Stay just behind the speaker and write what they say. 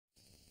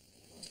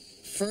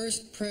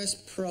First press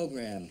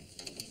program.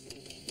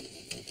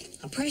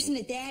 I'm pressing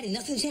it, Dad, and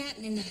nothing's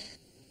happening.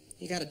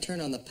 You gotta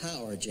turn on the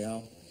power,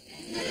 Joe.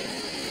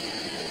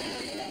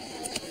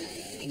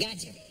 I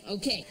got you.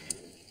 Okay.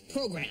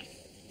 Program.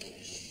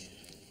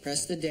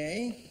 Press the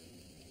day.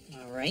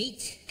 All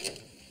right.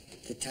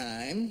 The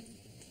time.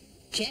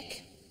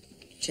 Check.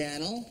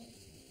 Channel.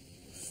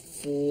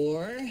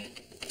 4.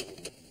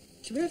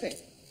 Terrific.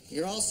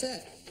 You're all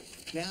set.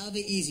 Now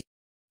the easy.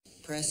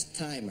 Press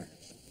timer.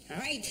 All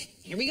right.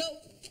 Here we go.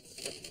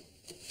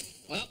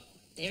 Well,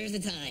 there's the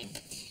time.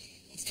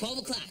 It's 12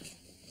 o'clock.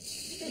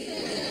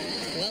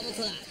 12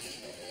 o'clock.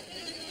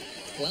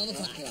 12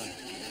 o'clock.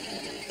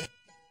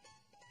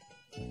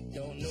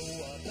 Don't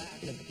know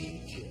about the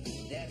future,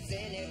 that's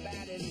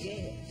anybody's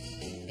guess.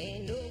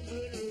 Ain't no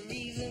good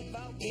reason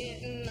for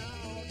getting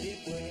all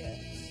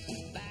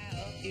depressed. Buy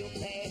up your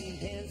pad and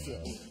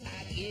pencil,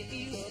 I give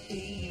you a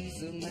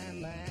piece of my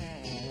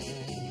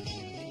mind.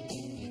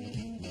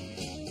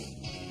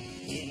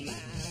 In my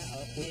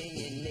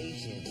opinion,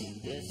 nation,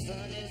 the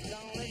sun is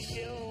gonna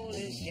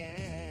surely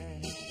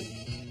shine.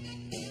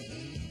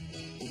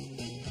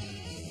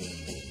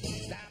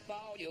 Stop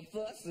all your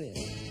fussing,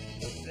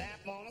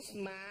 slap on a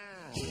smile.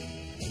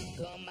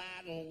 Come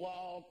out and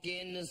walk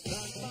in the sun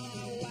for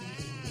a while.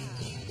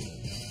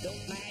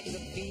 Don't like the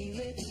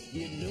feeling,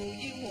 you know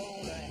you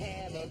wanna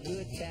have a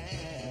good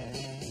time.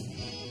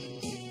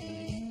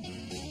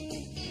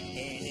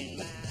 And in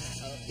my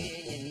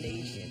opinion,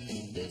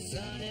 nation, the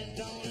sun is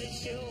gonna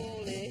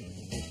surely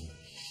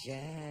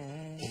shine.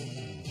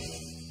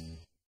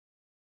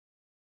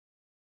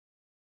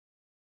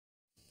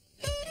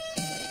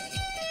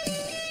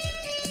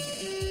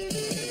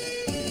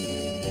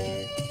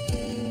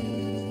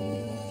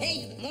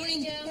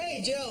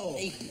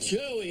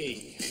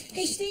 Joey.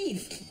 Hey,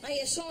 Steve.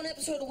 I saw an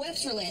episode of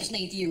Webster last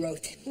night that you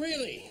wrote.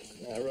 Really?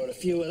 I wrote a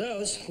few of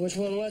those. Which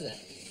one was it?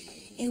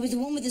 It was the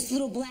one with this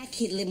little black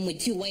kid living with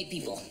 2 white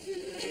people.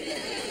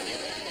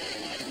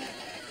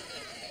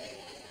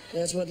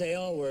 That's what they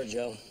all were,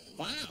 Joe.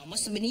 Wow,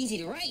 must have been easy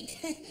to write.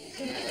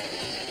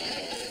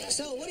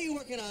 So, what are you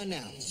working on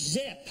now?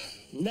 Zip.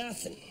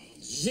 Nothing.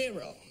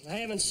 Zero. I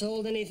haven't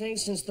sold anything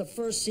since the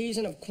first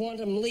season of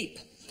Quantum Leap.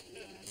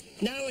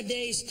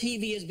 Nowadays,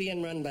 TV is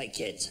being run by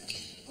kids.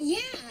 Yeah,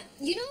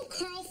 you know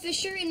Carl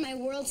Fisher in my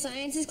world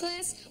sciences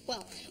class?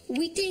 Well,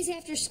 weekdays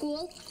after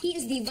school, he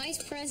is the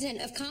vice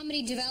president of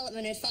comedy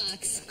development at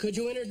Fox. Could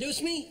you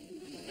introduce me?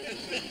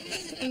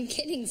 I'm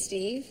kidding,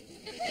 Steve.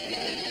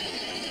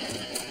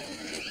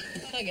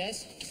 Hi,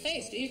 guys. Hey,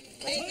 Steve.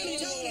 Hey,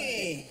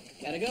 Tony!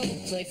 Gotta go.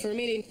 It's late for a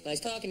meeting. Nice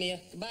talking to you.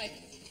 Goodbye.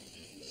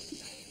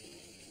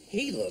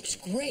 He looks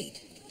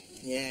great.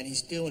 Yeah, and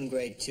he's doing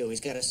great, too.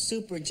 He's got a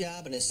super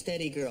job and a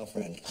steady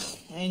girlfriend.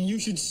 And you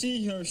should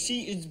see her.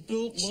 She is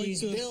built like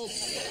She's built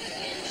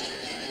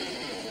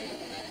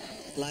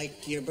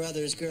like your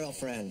brother's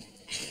girlfriend.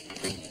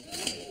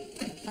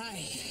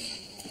 Hi.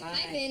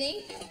 Hi,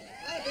 Vinny.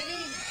 Hi,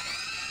 Benny.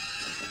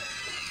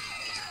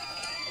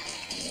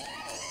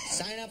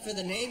 Sign up for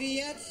the Navy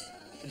yet?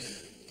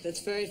 That's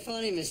very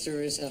funny, Mr.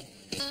 Russo.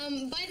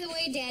 By the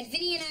way, Dad,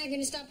 Vinny and I are going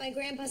to stop by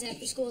Grandpa's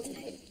after school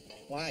tonight.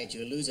 Why, did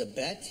you lose a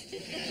bet?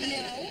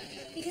 No,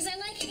 because I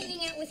like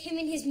hanging out with him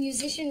and his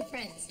musician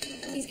friends.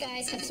 These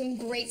guys have some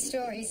great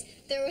stories.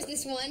 There was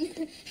this one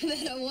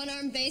about a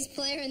one-armed bass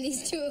player and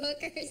these 2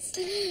 hookers.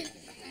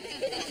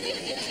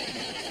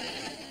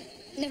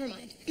 Never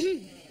mind.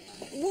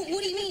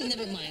 What do you mean,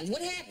 never mind?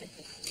 What happened?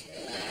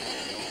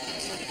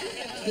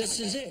 This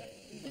is it.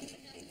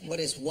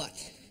 What is what?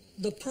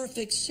 The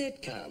perfect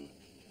sitcom.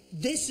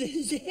 This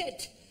is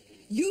it.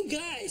 You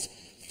guys,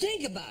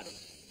 think about it.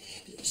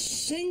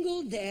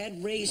 Single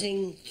dad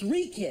raising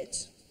 3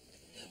 kids.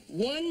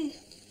 One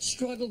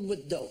struggled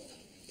with dope.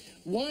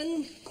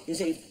 One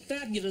is a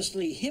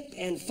fabulously hip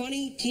and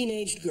funny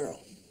teenage girl.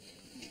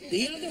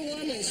 The other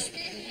one is...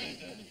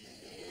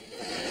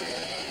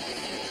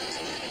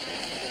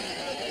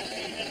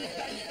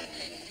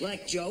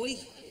 like Joey.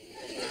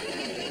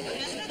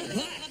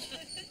 But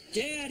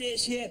Dad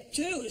is hip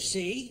too,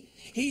 see?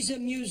 He's a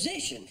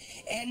musician.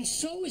 And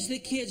so is the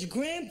kid's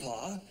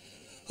grandpa,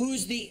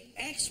 who's the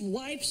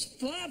ex-wife's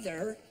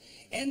father,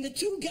 and the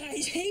 2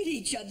 guys hate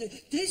each other.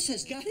 This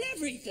has got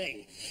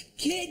everything.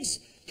 Kids,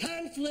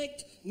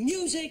 conflict,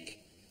 music.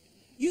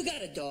 You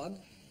got a dog?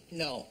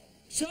 No.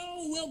 So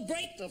we'll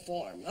break the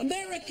form.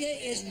 America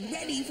is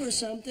ready for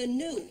something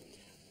new.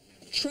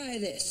 Try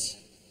this.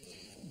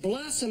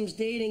 Blossom's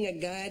dating a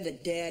guy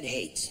that Dad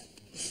hates.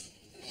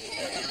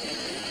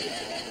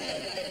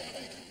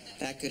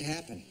 That could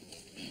happen.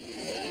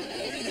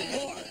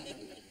 Or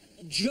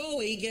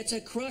Joey gets a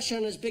crush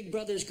on his big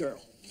brother's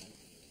girl.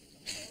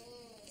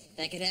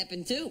 That could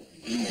happen, too.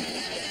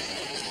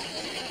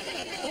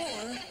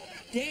 Or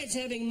Dad's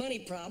having money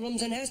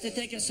problems and has to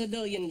take a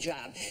civilian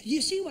job.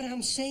 You see what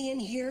I'm saying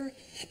here?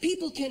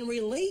 People can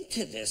relate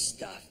to this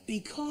stuff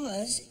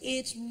because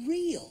it's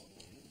real.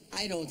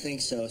 I don't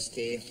think so,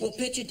 Steve. We'll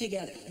pitch it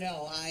together.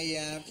 No,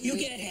 You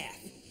get half.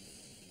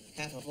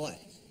 Half of what?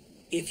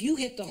 if you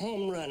hit the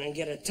home run and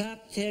get a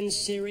top 10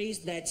 series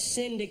that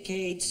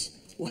syndicates,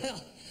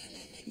 well,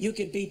 you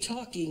could be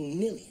talking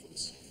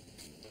millions.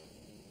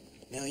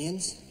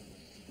 Millions?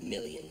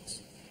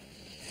 Millions.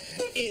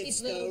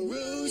 It's the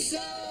Russos!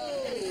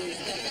 The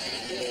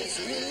fabulous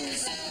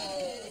Russos!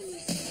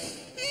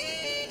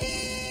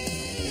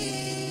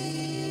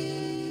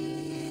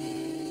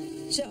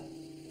 So,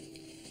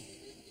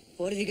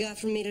 what have you got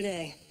for me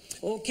today?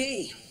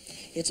 Okay,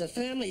 it's a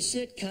family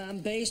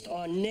sitcom based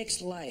on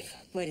Nick's life.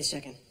 Wait a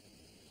second.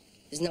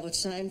 Isn't that what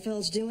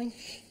Seinfeld's doing?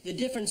 The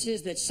difference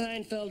is that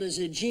Seinfeld is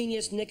a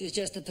genius, Nick is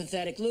just a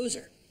pathetic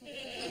loser.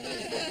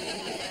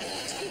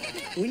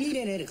 We need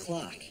it at 8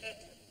 o'clock.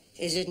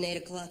 Is it an 8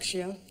 o'clock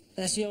show?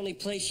 That's the only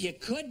place you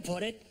could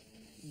put it.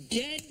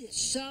 Dead,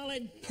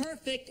 solid,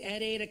 perfect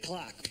at 8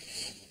 o'clock.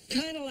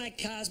 Kind of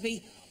like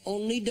Cosby,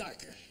 only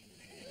darker.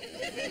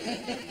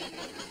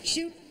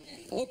 Shoot.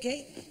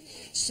 Okay.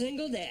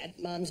 Single dad.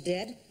 Mom's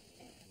dead?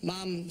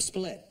 Mom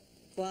split.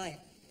 Why?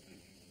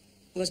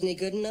 Wasn't he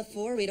good enough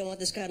for her? We don't want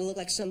this guy to look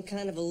like some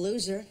kind of a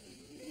loser.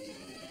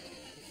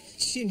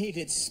 She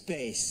needed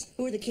space.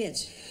 Who are the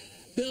kids?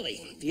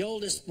 Billy, the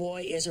oldest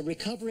boy, is a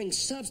recovering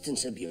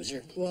substance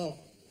abuser. Whoa.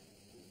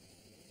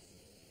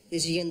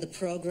 Is he in the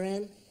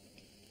program?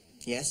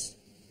 Yes?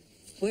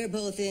 We're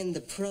both in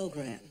the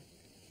program.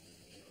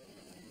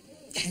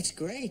 That's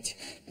great.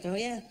 Oh,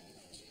 yeah.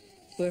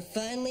 We're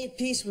finally at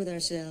peace with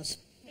ourselves.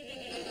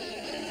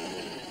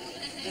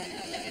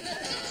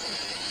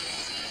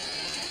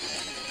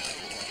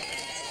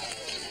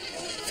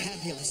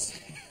 Fabulous.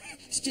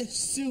 It's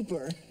just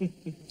super.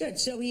 Good.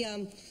 So he,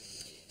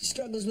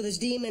 struggles with his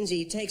demons.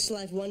 He takes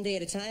life one day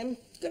at a time.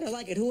 Good, I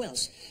like it. Who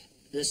else?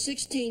 The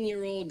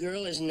 16-year-old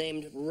girl is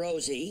named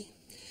Rosie.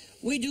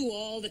 We do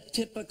all the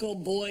typical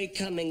boy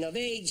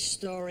coming-of-age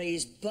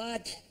stories,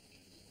 but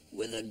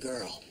with a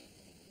girl.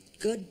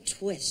 Good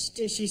twist.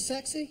 Is she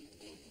sexy?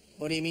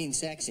 What do you mean,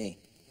 sexy?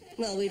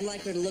 Well, we'd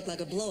like her to look like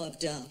a blow-up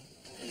doll.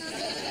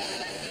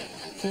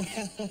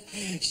 Well,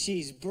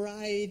 she's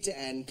bright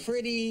and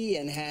pretty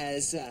and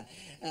has a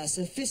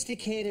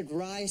sophisticated,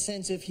 wry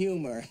sense of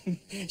humor.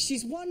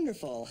 She's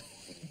wonderful.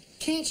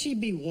 Can't she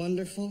be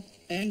wonderful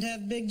and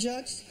have big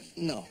jugs?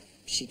 No,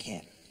 she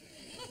can't.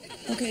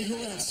 Okay, who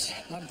else?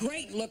 A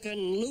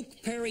great-looking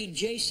Luke Perry,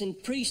 Jason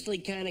Priestley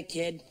kind of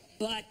kid,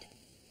 but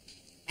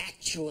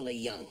actually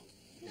young.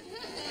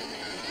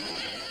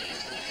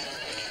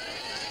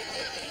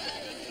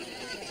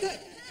 Good.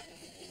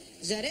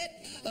 Is that it?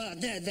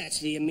 That's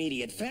the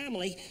immediate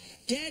family.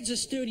 Dad's a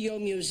studio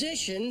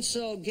musician,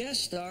 so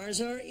guest stars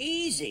are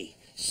easy.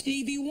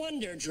 Stevie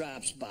Wonder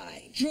drops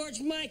by.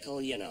 George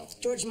Michael, you know.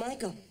 George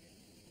Michael.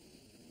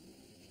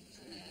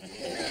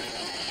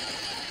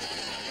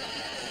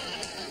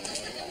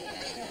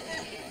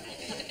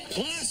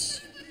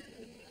 Plus,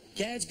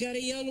 Dad's got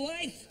a young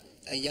wife.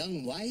 A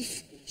young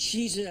wife?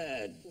 She's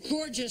a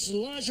gorgeous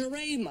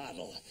lingerie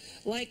model,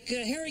 like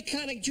Harry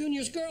Connick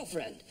Jr.'s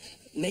girlfriend.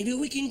 Maybe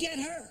we can get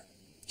her.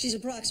 She's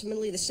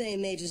approximately the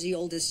same age as the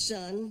oldest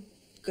son.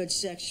 Good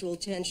sexual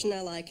tension,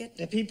 I like it.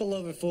 The people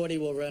over 40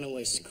 will run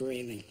away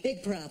screaming.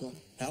 Big problem.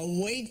 Now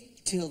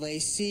wait till they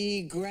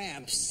see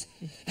Gramps.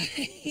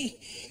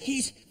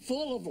 He's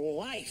full of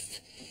life.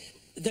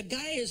 The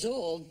guy is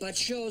old, but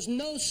shows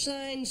no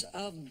signs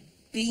of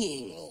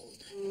being old.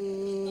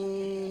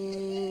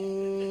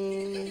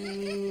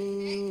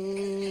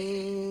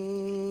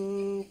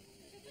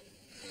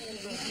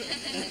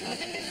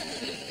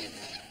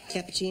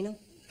 Cappuccino?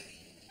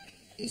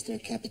 Is there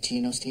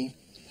cappuccino, Steve?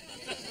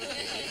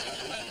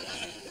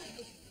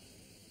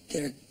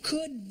 There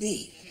could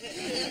be.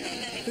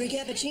 3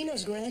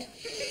 cappuccinos, Grant.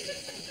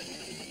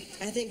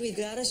 I think we've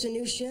got us a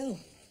new show.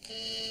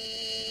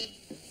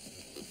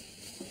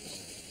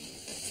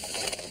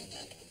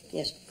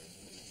 Yes.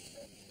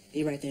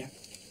 Be right there.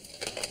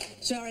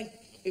 Sorry,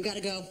 we've got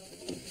to go.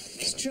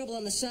 There's trouble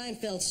on the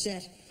Seinfeld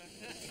set.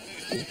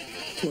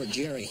 Poor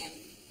Jerry.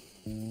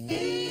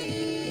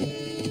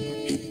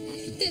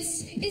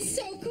 This is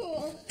so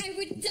cool. I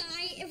would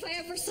die if I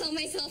ever saw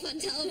myself on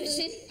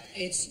television.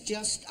 It's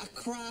just a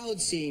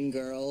crowd scene,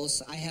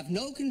 girls. I have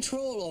no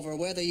control over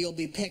whether you'll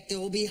be picked. There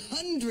will be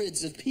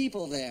hundreds of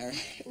people there.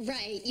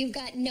 Right, you've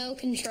got no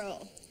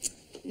control,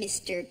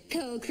 Mr.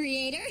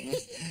 Co-Creator.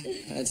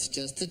 That's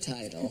just the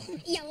title.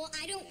 Yeah, well,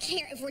 I don't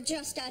care if we're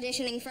just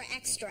auditioning for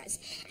extras.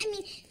 I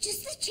mean,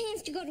 just the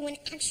chance to go to an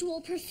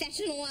actual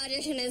professional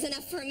audition is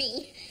enough for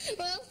me.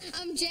 Well,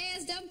 I'm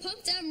jazzed, I'm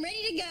pumped, I'm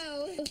ready to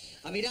go.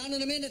 I'll be down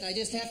in a minute. I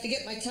just have to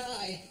get my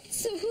tie.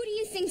 So who do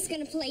you think's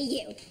gonna play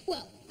you?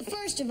 Well,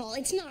 first of all,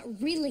 it's not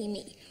really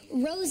me.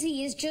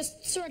 Rosie is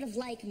just sort of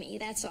like me,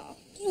 that's all.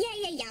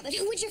 Yeah, but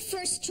who would your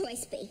first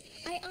choice be?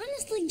 I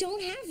honestly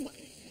don't have one.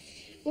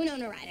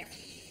 Winona Ryder.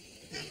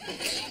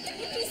 That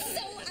would be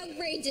so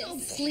outrageous. Oh,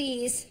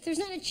 please. There's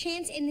not a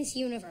chance in this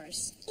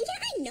universe. Yeah,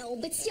 I know,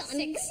 but still, I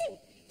mean,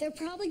 they're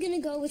probably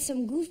gonna go with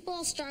some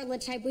goofball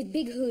starlet type with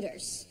big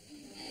hooters.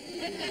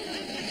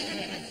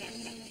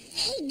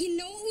 Hey, you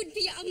know what would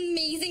be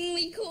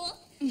amazingly cool?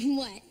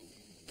 What?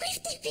 What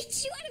if they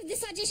picked you out of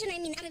this audition? I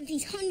mean, out of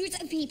these hundreds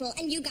of people,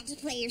 and you got to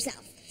play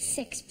yourself?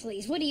 6,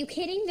 please. What, are you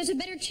kidding? There's a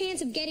better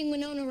chance of getting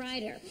Winona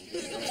Ryder. What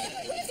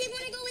if they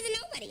want to go with a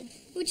nobody?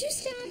 Would you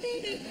stop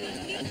it?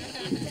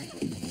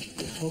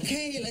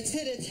 Okay, let's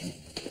hit it.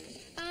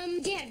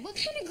 Dad, what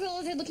kind of girl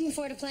are they looking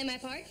for to play my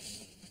part?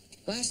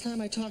 Last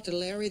time I talked to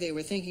Larry, they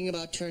were thinking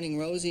about turning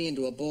Rosie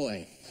into a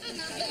boy.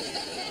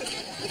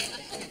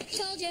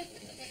 Told you.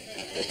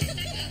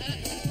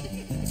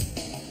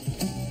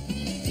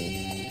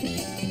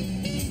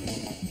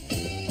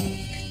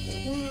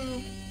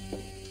 Wow.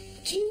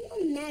 Can you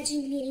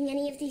imagine meeting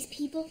any of these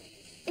people?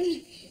 I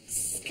mean,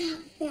 Scott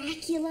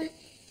Bakula,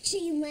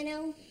 Jay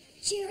Leno,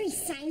 Jerry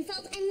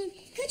Seinfeld. I mean,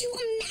 could you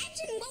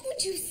imagine? What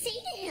would you say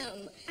to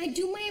him? I'd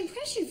do my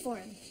impression for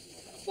him.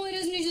 Why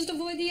doesn't he just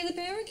avoid the other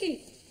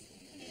parakeet?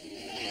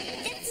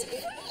 That's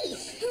great.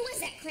 Who was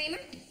that, Kramer?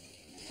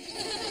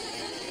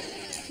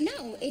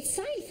 No, it's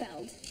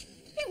Seinfeld.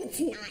 No, it's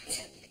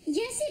not.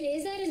 Yes, it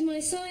is. That is my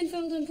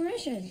Seinfeld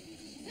impression.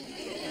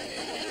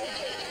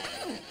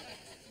 Oh,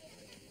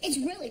 it's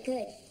really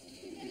good.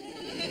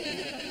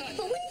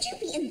 But wouldn't you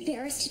be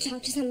embarrassed to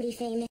talk to somebody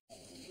famous?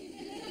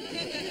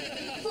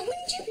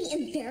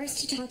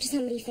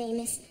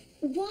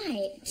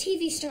 Why?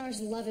 TV stars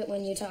love it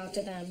when you talk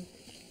to them.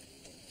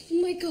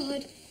 Oh my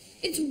God,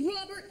 it's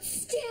Robert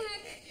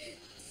Stack.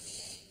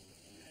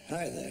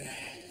 Hi there.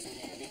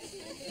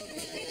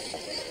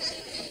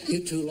 You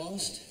two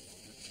lost?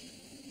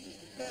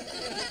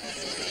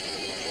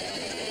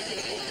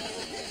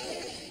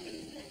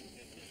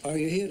 Are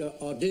you here to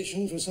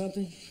audition for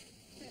something?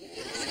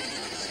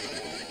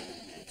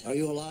 Are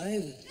you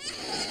alive?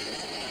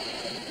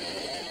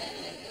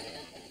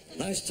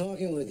 Nice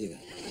talking with you.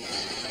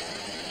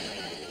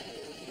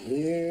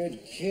 Weird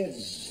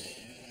kids.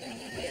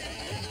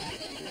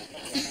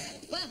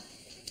 Well,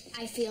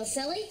 I feel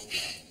silly.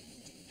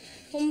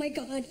 Oh my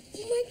God. Oh my God,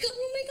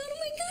 oh my God, oh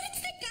my God,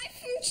 it's that guy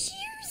from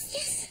Cheers.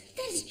 Yes,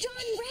 That is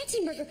John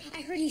Ratzenberger.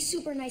 I heard he's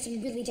super nice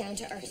and really down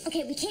to earth.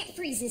 okay, we can't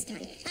freeze this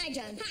time. Hi,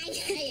 John. Hi.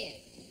 Hey.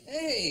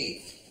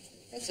 Hey,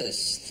 that's a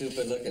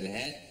stupid looking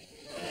hat.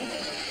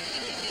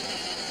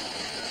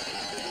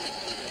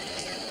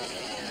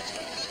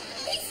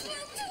 He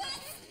spoke to us.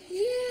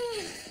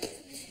 Yeah.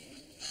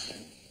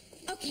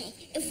 Okay,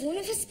 if one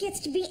of us gets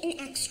to be an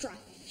extra,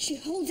 she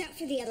holds out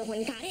for the other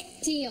one. Got it?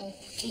 Deal.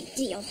 Okay,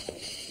 deal.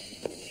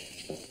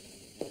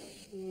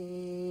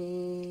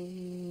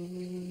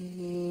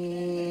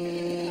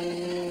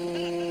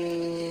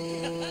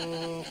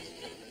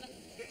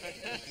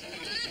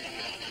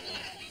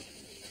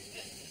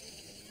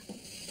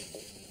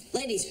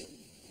 Ladies,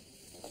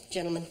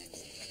 gentlemen,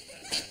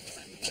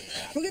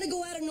 we're going to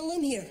go out on a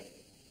limb here.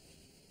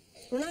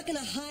 We're not going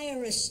to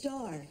hire a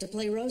star to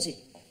play Rosie.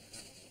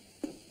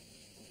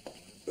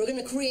 We're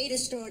going to create a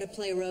star to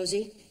play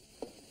Rosie.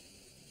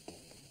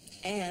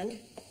 And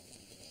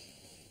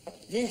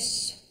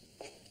this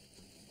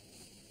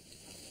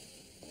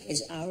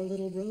is our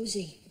little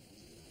Rosie.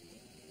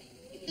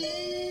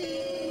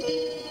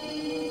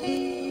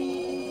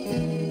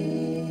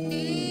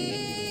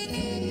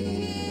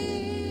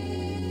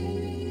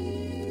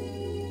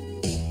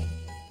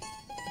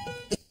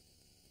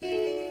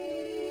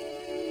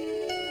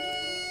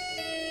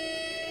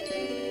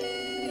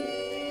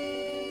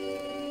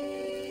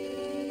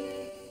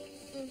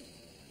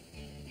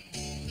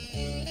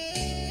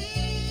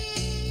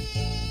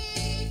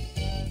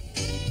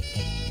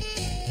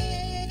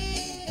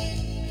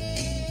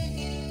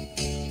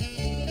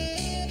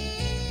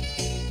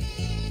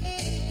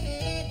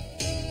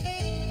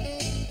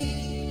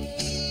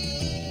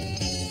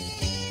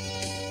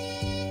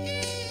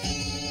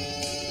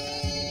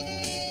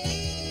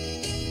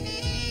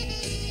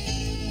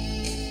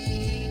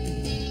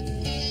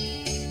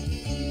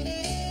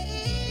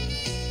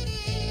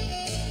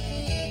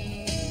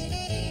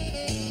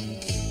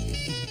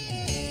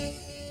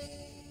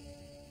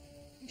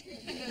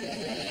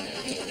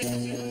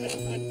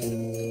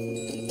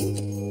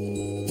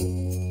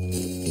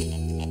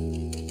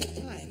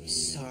 I'm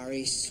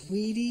sorry,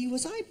 sweetie.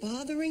 Was I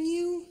bothering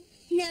you?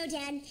 No,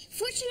 Dad.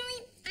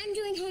 Fortunately, I'm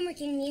doing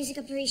homework in music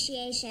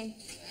appreciation.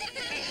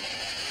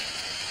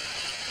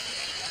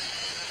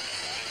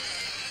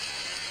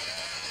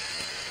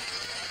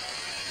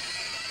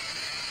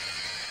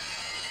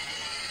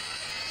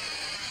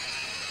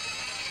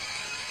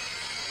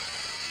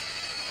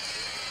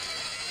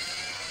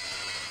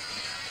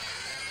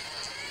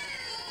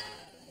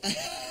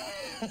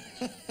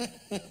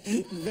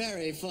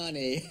 Very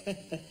funny.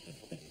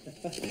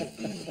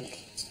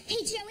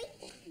 Hey, Joey,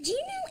 do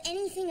you know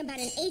anything about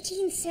an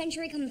 18th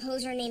century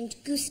composer named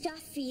Gustav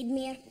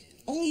Fiedmir?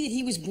 Only that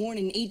he was born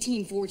in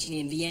 1814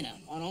 in Vienna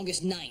on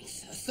August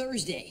 9th, a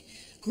Thursday.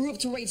 Grew up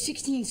to write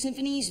 16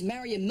 symphonies,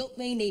 marry a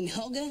milkmaid named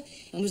Helga,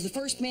 and was the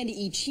first man to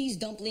eat cheese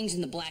dumplings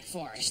in the Black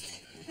Forest.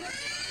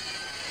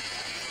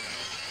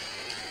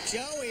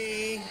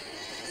 Joey!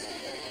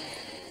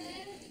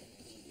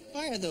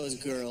 Why are those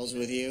girls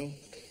with you?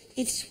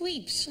 It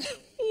sweeps.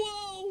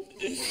 Whoa!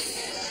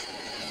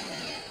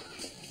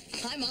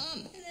 Hi,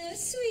 Mom. Hello,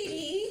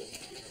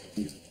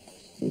 sweetie.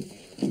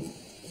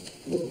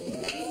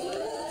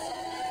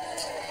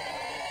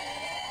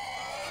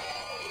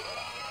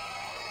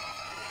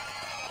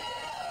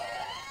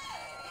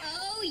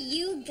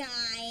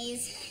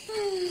 guys.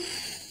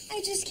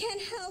 I just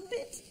can't help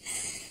it.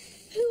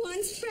 Who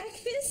wants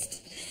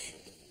breakfast?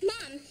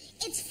 Mom,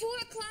 it's 4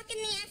 o'clock in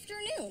the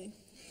afternoon.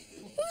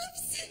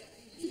 Whoops.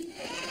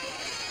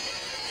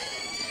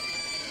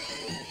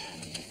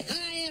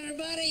 Hi,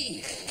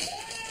 everybody.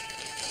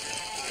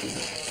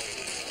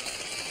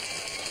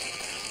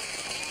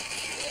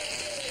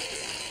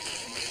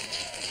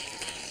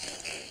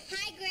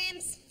 Hi,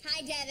 Gramps.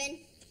 Hi, Devin.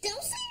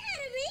 Don't say hi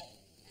to me.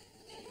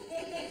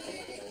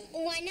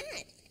 Why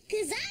not?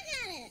 'Cause I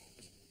got an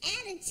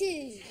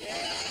attitude.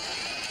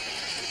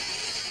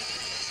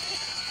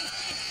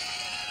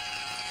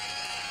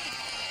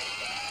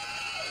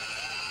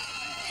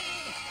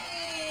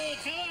 Hey,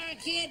 come on,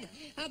 kid.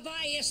 I'll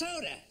buy you a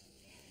soda.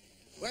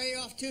 Where are you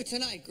off to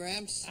tonight,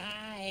 Gramps?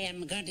 I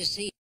am going to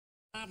see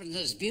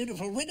Robinson's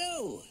beautiful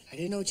widow. I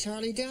didn't know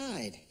Charlie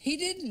died. He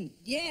didn't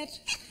yet.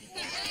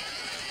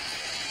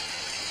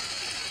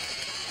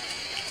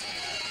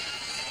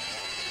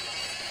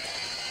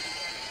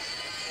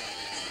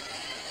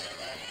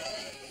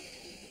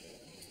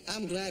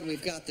 I'm glad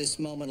we've got this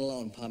moment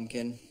alone,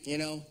 Pumpkin. You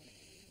know,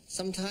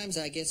 sometimes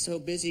I get so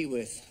busy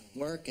with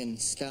work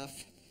and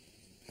stuff,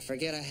 I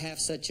forget I have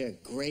such a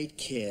great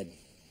kid.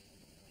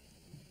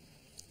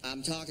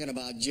 I'm talking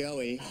about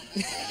Joey.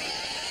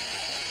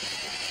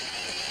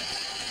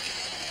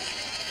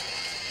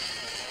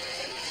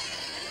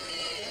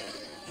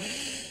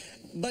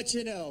 But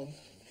you know,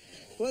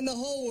 when the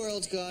whole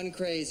world's gone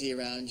crazy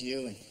around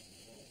you and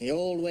the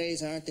old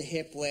ways aren't the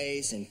hip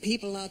ways, and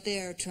people out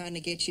there are trying to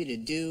get you to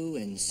do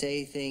and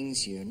say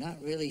things you're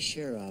not really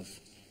sure of,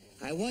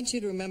 I want you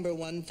to remember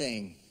one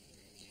thing.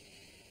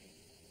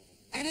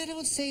 And I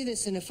don't say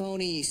this in a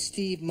phony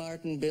Steve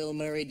Martin, Bill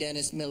Murray,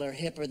 Dennis Miller,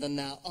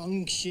 hipper-than-thou,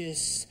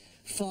 unctuous,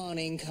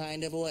 fawning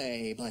kind of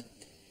way, but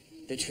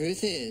the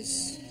truth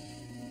is,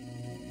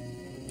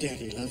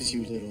 Daddy loves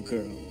you, little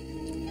girl.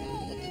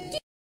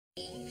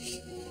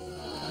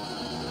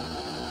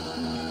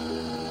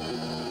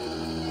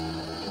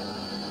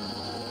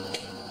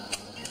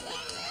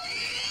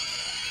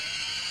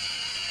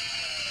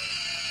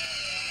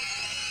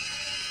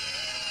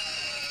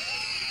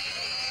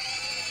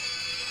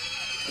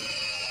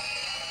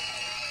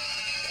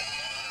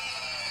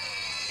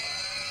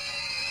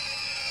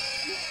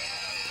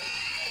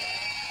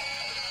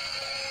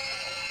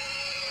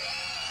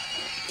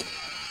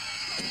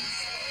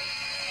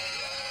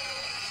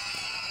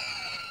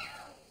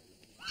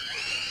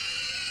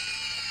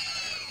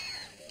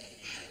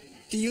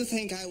 Do you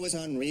think I was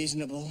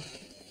unreasonable?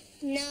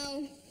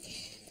 No.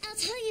 I'll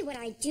tell you what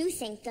I do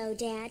think, though,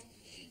 Dad.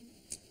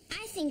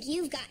 I think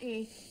you've got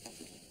an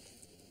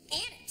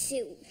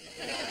attitude.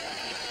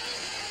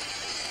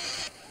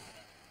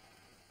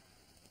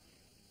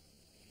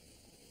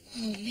 Oh,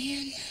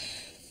 man.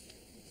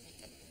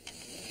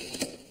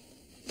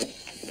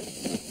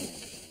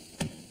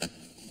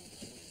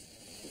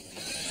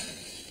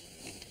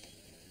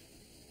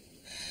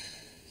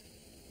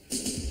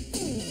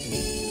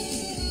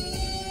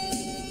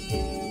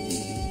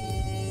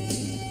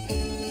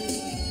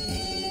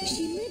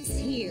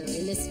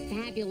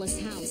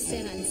 Fabulous house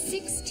set on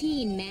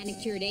 16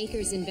 manicured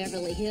acres in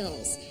Beverly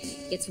Hills.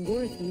 It's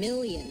worth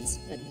millions,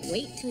 but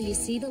wait till you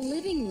see the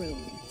living room.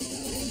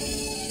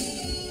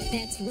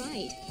 That's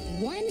right.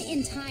 One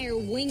entire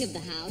wing of the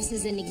house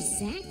is an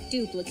exact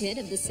duplicate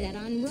of the set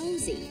on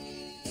Rosie.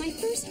 My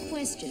first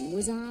question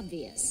was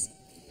obvious.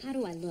 How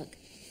do I look?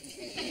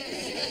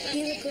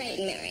 You look great,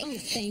 Mary. Oh,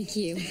 thank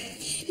you.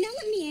 Now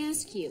let me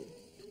ask you,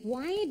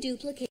 why a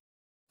duplicate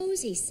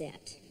Rosie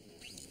set?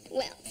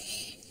 Well,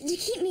 to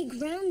keep me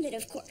grounded,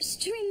 of course.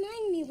 To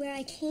remind me where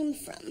I came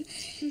from.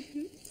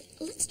 Mm-hmm.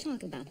 Let's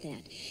talk about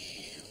that.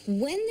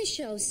 When the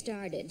show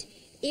started,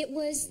 it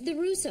was the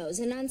Russos,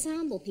 an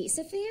ensemble piece,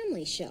 a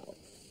family show.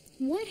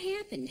 What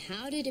happened?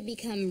 How did it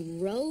become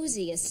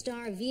Rosie, a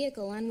star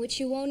vehicle on which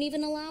you won't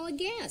even allow a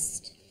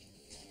guest?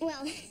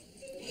 Well...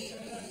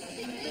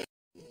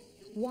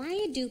 Why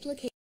a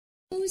duplicate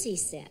Rosie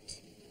set?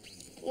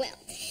 Well,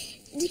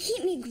 to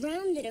keep me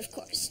grounded, of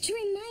course. To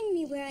remind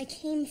me where I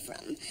came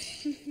from.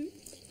 Mm-hmm.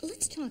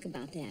 Let's talk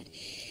about that.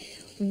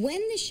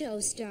 When the show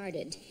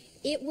started,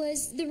 it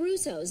was the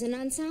Russos, an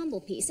ensemble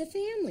piece, a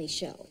family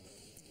show.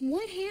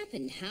 What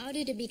happened? How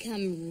did it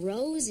become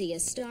Rosie, a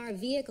star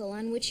vehicle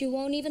on which you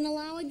won't even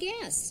allow a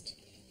guest?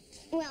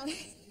 Well,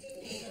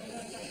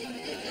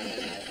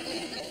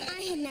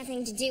 I had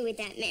nothing to do with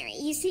that, Mary.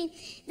 You see,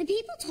 the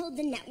people told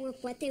the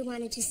network what they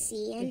wanted to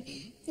see, and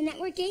the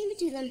network gave it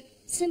to them.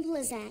 Simple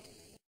as that.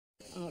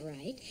 All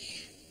right.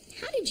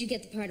 How did you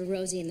get the part of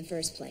Rosie in the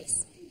first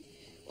place?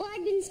 Well,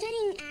 I'd been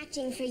studying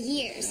acting for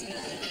years.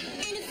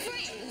 And a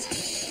friend.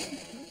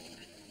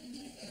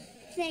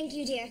 Thank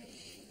you, dear.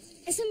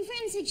 Some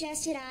friends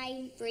suggested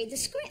I read the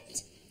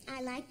script.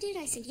 I liked it,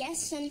 I said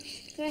yes, and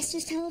the rest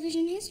is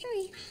television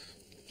history.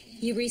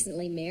 You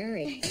recently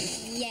married.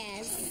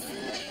 Yes.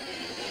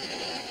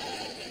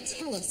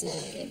 Tell us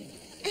about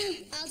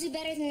it. I'll do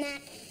better than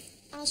that.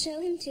 I'll show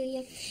him to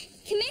you.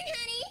 Come in,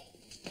 honey.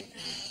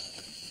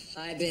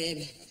 Hi,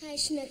 babe. Hi,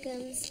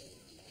 Schnookums.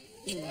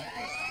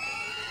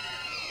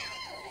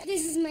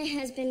 This is my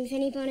husband,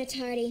 Vinny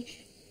Bonatardi.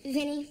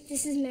 Vinny,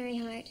 this is Mary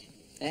Hart.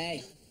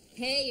 Hey.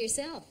 Hey,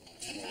 yourself.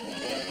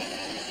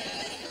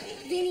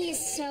 Vinny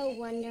is so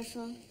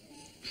wonderful.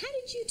 How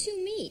did you two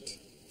meet?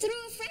 Through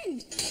a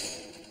friend.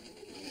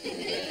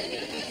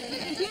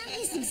 Now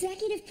he's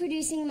executive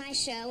producing my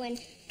show and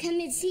come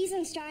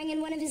mid-season starring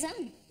in one of his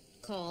own.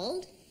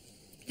 Called?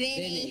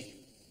 Vinny.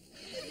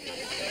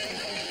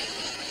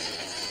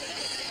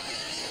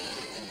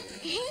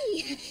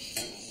 Hey,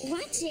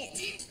 watch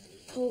it.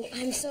 Oh,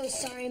 I'm so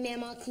sorry,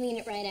 ma'am. I'll clean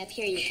it right up.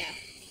 Here you go.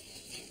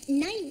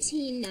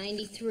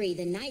 1993,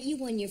 the night you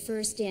won your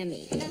first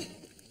Emmy.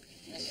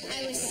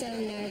 I was so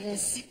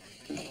nervous.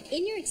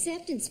 In your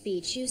acceptance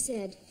speech, you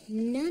said,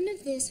 none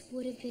of this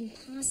would have been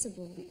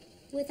possible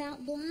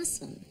without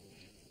Blossom.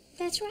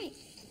 That's right.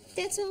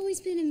 That's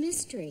always been a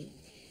mystery.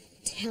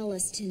 Tell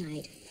us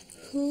tonight,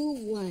 who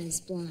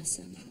was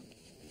Blossom?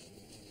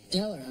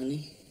 Tell her,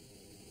 honey.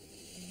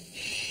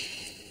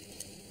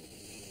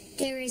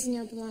 There is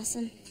no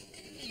Blossom.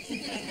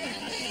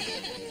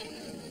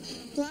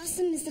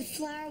 Blossom is the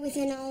flower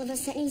within all of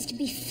us that needs to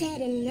be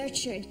fed and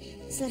nurtured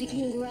so that it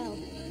can grow.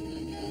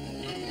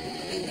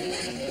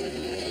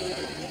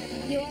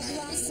 You're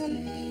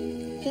Blossom.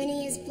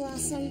 Vinny is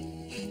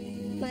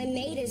Blossom. My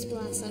mate is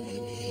Blossom.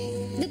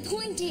 The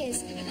point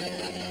is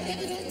that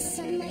without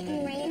sunlight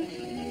and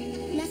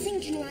rain, nothing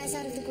can rise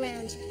out of the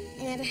ground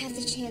and ever have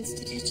the chance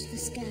to touch the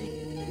sky.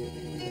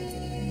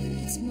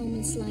 It's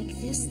moments like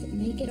this that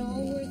make it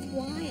all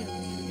worthwhile.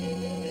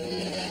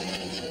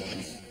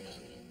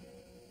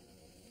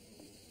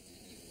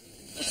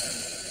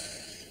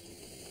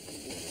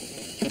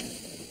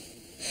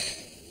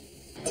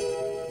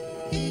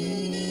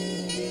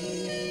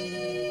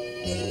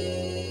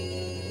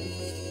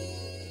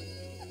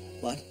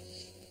 What?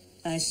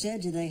 I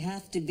said, do they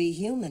have to be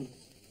human?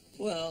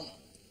 Well,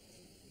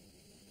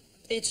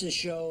 it's a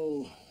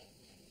show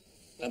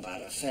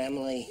about a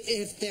family.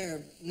 If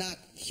they're not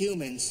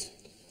humans,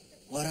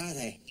 what are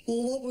they?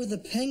 Well, what were the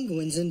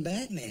penguins in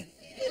Batman?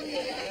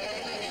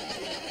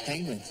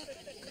 Penguins.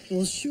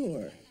 Well,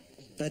 sure.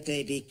 But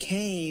they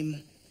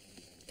became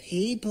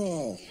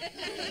people.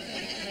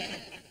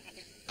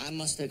 I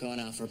must have gone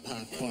out for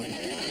popcorn.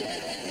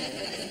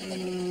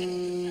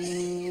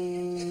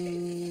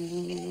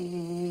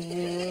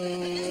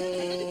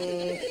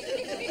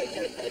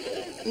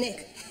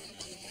 Nick,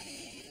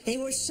 they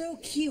were so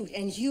cute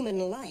and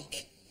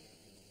human-like.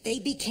 They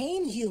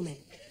became human.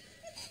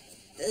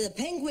 The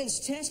penguins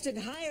tested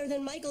higher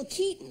than Michael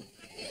Keaton.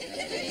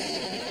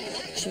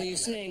 So you're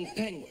saying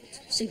penguins?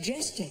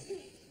 Suggesting.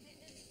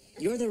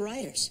 You're the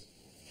writers.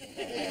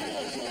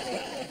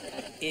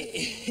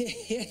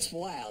 It's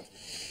wild.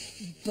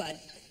 But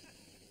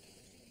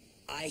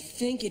I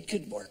think it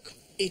could work.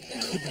 It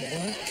could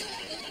work?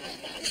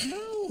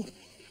 How?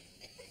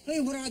 I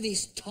mean, what are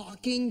these,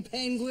 talking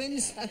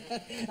penguins?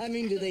 I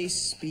mean, do they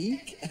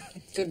speak?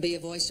 Could be a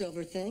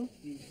voiceover thing.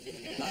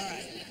 All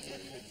right,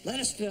 let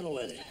us fiddle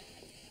with it.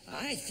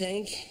 I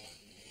think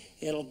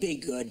it'll be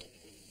good.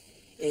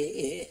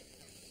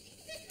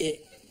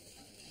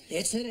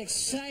 It's an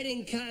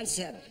exciting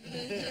concept.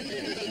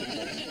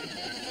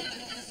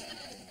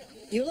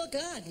 You look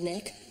odd,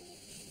 Nick.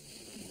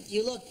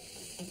 You look...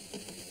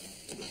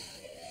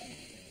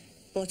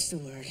 What's the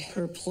word?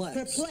 Perplexed.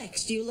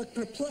 Perplexed. You look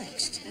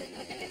perplexed.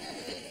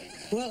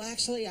 Well,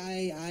 actually,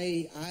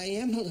 I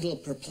am a little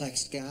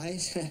perplexed,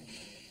 guys.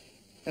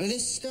 I mean,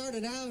 this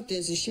started out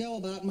as a show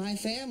about my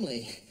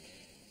family.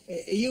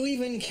 You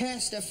even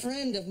cast a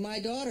friend of my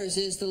daughter's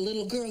as the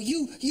little girl.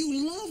 You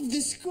loved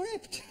the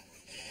script.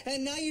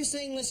 And now you're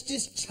saying let's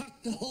just chuck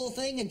the whole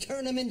thing and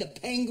turn them into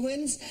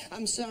penguins?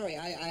 I'm sorry,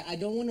 I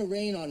don't want to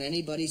rain on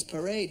anybody's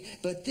parade,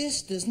 but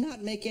this does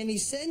not make any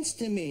sense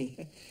to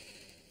me.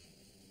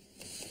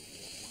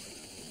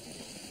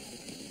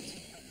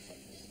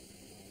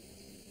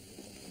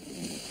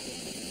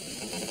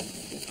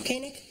 Okay,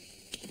 Nick?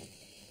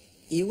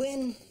 You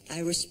win.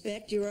 I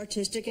respect your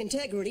artistic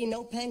integrity.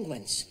 No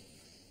penguins.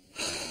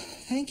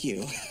 Thank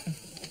you.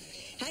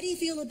 How do you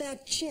feel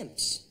about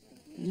chimps?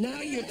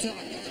 Now you're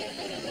talking.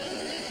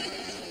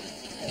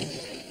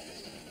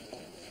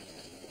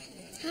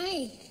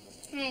 Hi.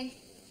 Hi.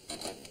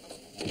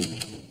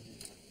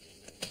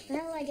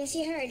 Well, I guess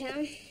you heard,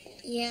 huh?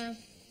 Yeah,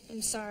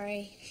 I'm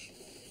sorry.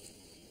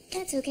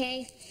 That's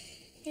okay.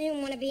 I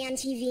didn't want to be on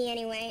TV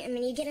anyway. I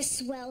mean, you get a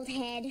swelled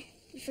head,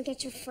 you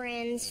forget your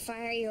friends,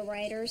 fire your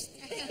writers.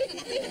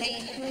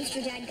 Hey, at least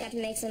your dad got to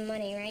make some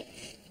money, right?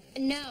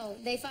 No,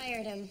 they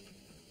fired him.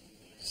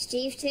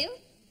 Steve, too?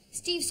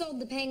 Steve sold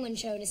the Penguin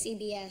Show to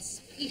CBS.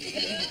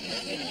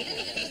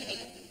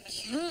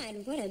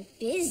 God, what a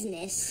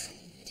business.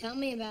 Tell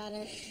me about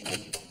it.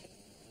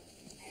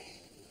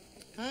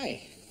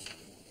 Hi.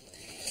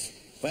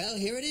 Well,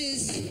 here it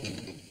is.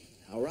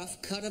 A rough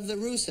cut of the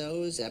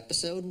Russos,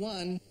 episode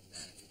 1.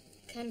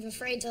 Kind of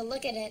afraid to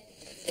look at it.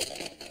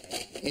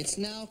 It's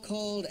now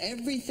called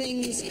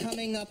Everything's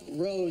Coming Up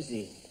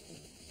Rosy.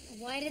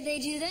 Why did they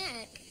do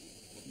that?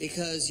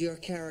 Because your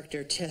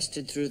character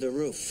tested through the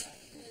roof.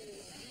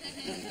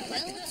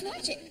 Well, let's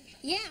watch it.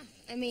 Yeah,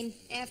 I mean,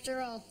 after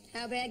all,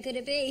 how bad could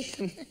it be?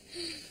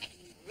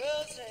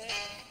 Rosie,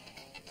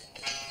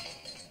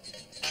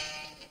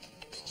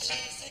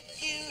 she's the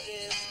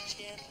cutest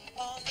chick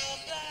on the